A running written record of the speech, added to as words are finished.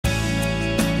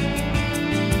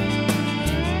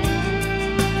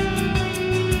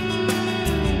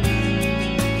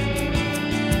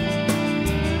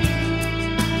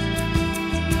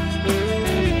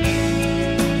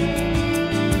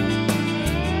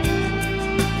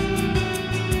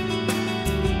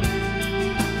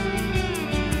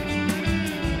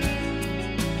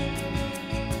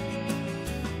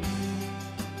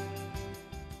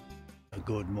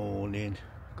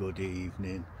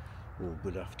evening or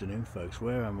good afternoon, folks.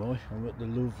 Where am I? I'm at the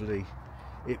lovely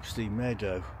Ipsley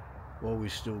Meadow. Well,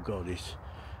 we've still got it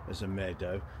as a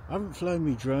meadow. I haven't flown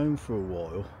my drone for a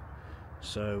while,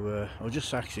 so I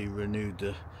just actually renewed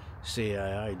the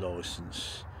CAA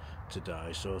licence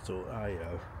today, so I thought, hey,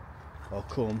 I'll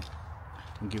come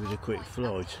and give it a quick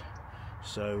flight.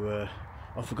 So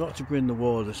I forgot to bring the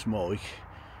wireless mic,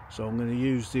 so I'm going to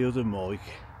use the other mic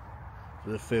for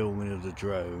the filming of the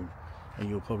drone, and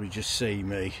you'll probably just see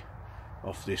me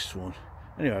off this one.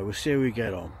 Anyway, we'll see how we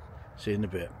get on. See you in a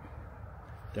bit.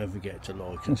 Don't forget to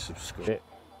like and subscribe.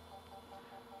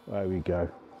 There we go.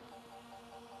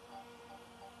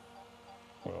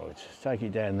 Right, take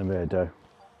it down the meadow.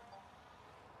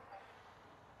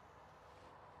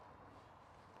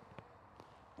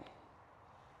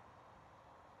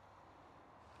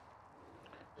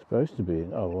 Supposed to be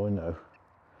in, oh, I know.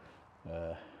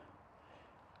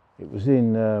 It was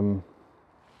in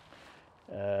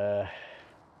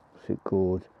what's it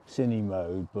called, cine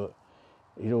mode, but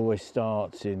it always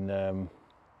starts in the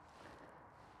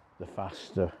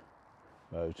faster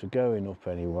mode. So going up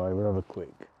anyway, we'll have a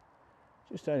quick,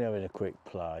 just only having a quick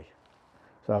play.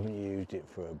 So I haven't used it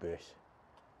for a bit.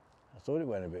 I thought it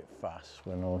went a bit fast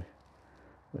when I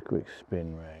had a quick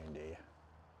spin round here.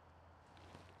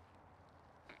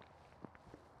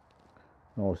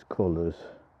 Nice colours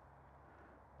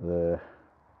there.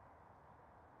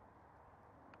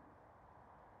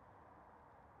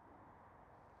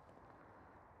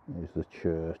 Here's the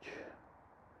church.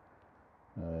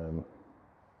 A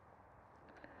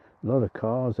lot of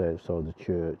cars outside the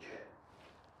church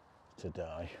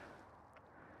today.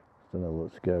 Don't know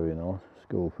what's going on. Let's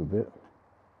go up a bit.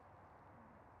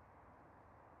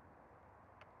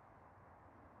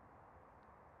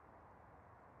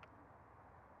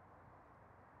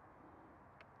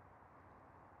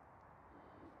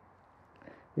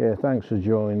 Yeah, thanks for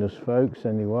joining us, folks,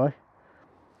 anyway,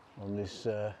 on this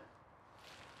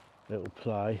little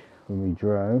play with my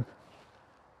drone.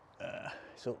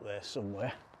 It's up there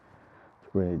somewhere.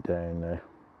 Let's bring it down there.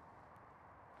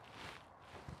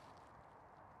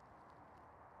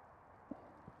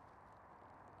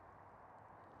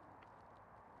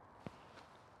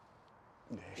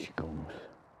 There she comes.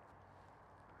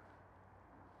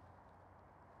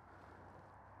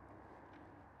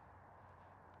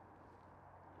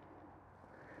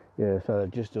 Yeah, so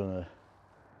I've just done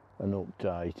an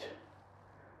update.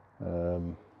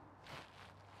 So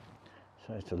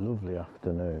it's a lovely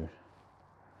afternoon.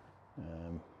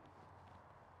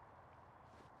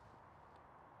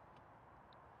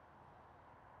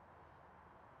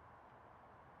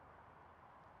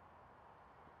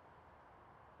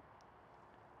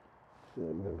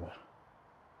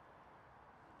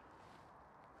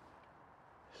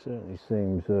 Certainly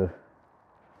seems,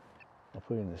 I'll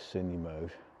put it in the cine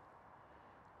mode.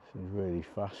 Seems really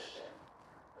fast,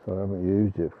 so I haven't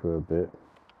used it for a bit.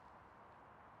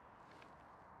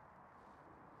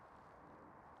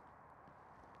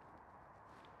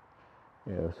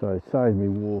 Yeah, so it saved me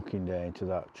walking down to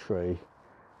that tree.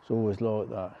 It's always like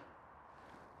that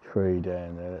tree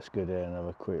down there. Let's go down and have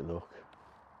a quick look.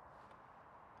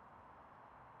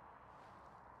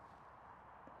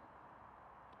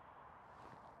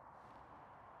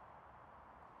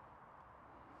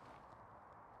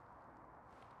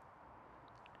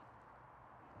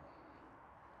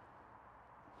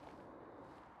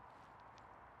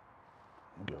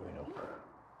 Going up.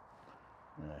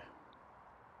 No.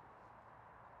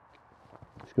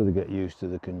 Just got to get used to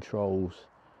the controls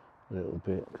a little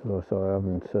bit, because I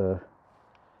haven't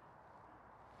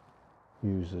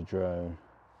used the drone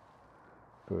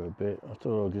for a bit. I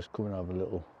thought I'd just come and have a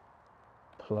little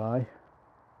play.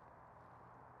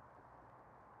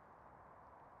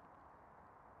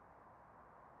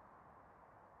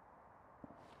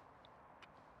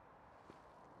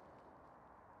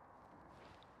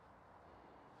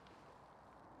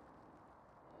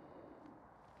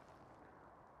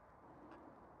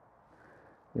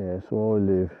 Yeah, so I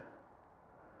live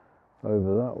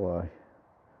over that way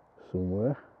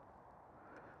somewhere,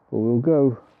 but we'll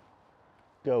go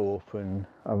up and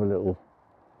have a little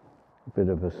bit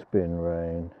of a spin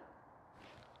round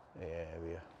the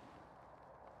area.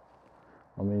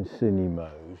 I'm in cine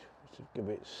mode. It's a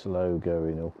bit slow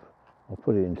going up. I'll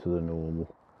put it into the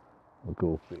normal. I'll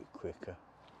go up a bit quicker.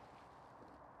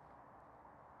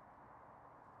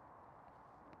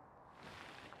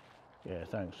 Yeah,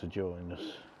 thanks for joining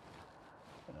us.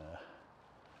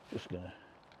 Just going to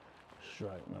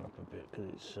straighten up a bit because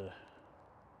it's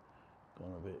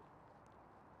gone a bit.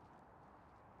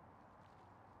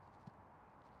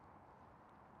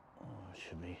 Oh, it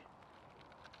should be.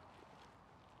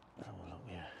 Have a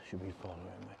should be following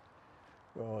me.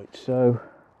 Right, so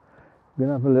we're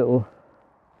gonna have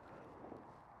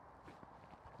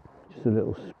just a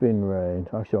little spin round.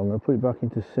 Actually, I'm gonna put it back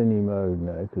into cine mode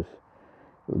now because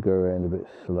it'll go around a bit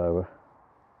slower.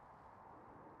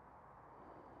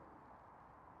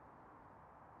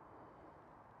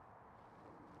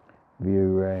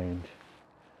 View round.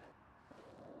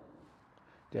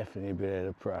 Definitely a bit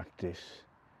of practice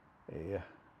here.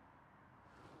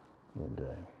 And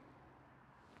down.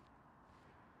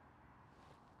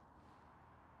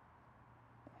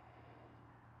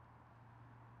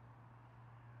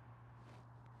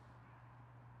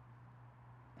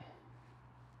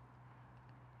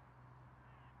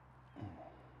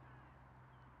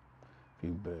 A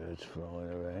few birds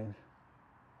flying around.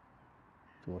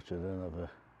 So watch another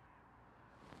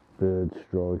bird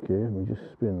strike here. We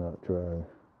just spin that drone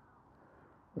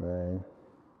around.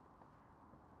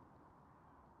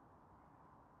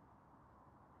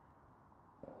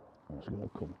 It's going to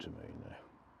come to me now.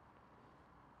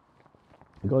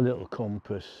 You've got a little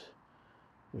compass,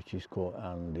 which is quite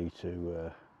handy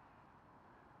to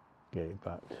get it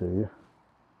back to you.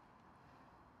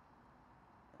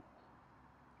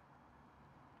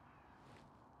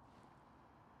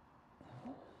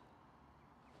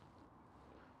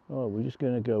 Oh, we're just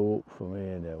going to go up from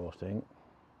here now, I think.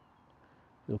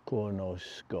 Look, quite a nice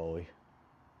sky.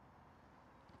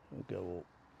 We'll go up.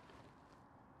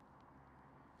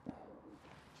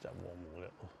 Just have one more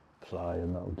little play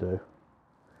and that'll do.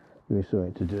 Give me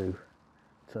something to do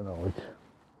tonight.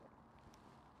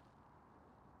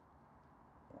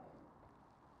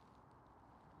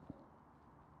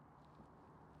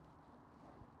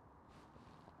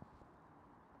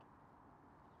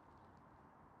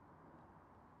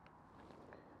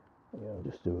 Yeah, I'll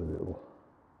just do a little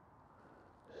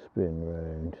spin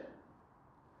round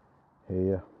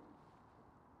here.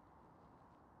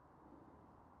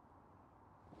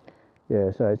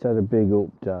 Yeah, so it's had a big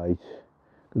update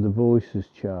because the voice has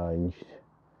changed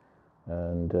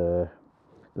and the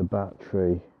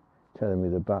battery, telling me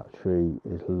the battery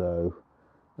is low,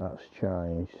 that's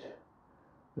changed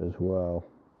as well.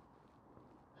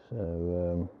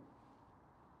 So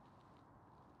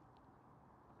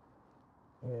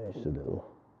yeah, it's a little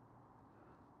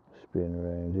spin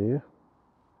around here.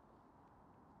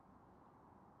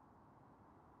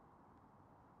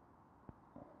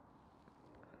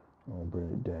 I'll bring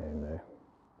it down there.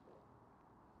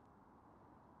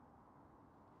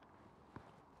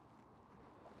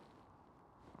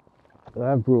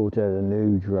 I've brought out a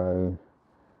new drone,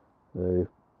 the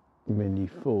Mini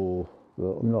 4, but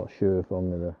I'm not sure if I'm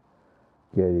going to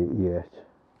get it yet.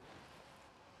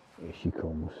 Here she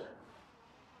comes.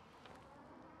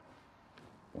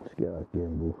 Let's get that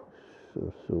gimbal sort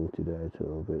of sorted out a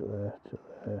little bit there to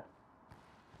there.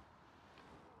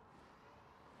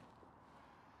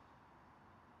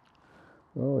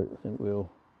 Right, I think we'll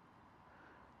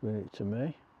bring it to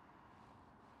me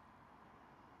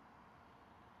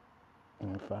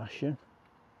in fashion.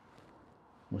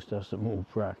 Must have some more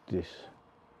practice.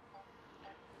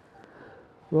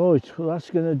 Right, well that's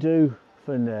going to do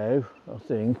for now, I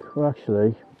think. Well,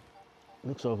 actually,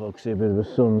 looks like I can see a bit of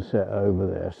a sunset over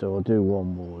there, so I'll do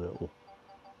one more little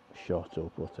shot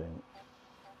up, I think.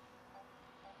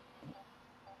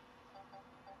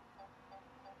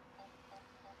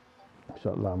 It's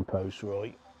that lamppost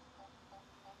right.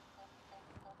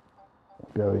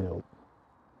 Going up.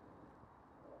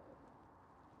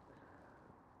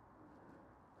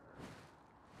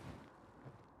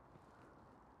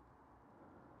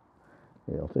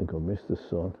 Yeah, I think I missed the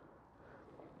sun.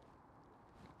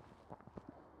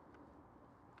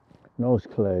 Nice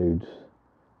clouds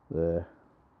there.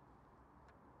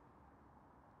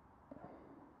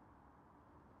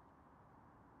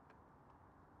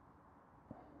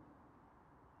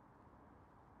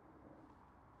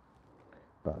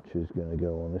 Battery's going to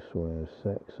go on this one in a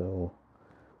sec, so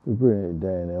we'll bring it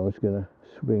down now. I'm just going to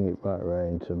swing it back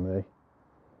round to me.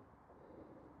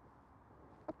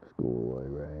 Let's go all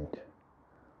the way round.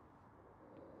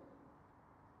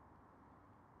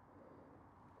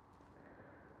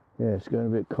 Yeah, it's going a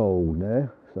bit cold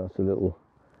now, so that's a little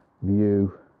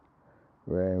view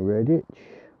around Redditch.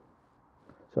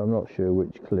 So I'm not sure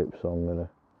which clips I'm going to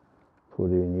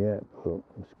put in yet, but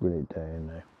let's bring it down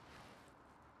now.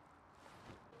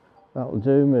 That'll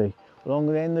do me. Well, I'm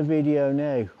going to end the video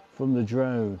now from the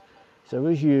drone. So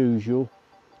as usual,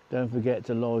 don't forget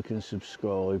to like and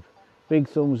subscribe. Big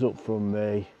thumbs up from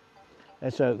me.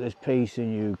 Let's hope there's peace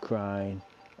in Ukraine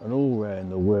and all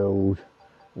around the world.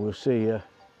 We'll see you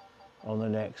on the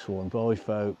next one. Bye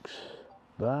folks.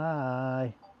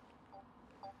 Bye.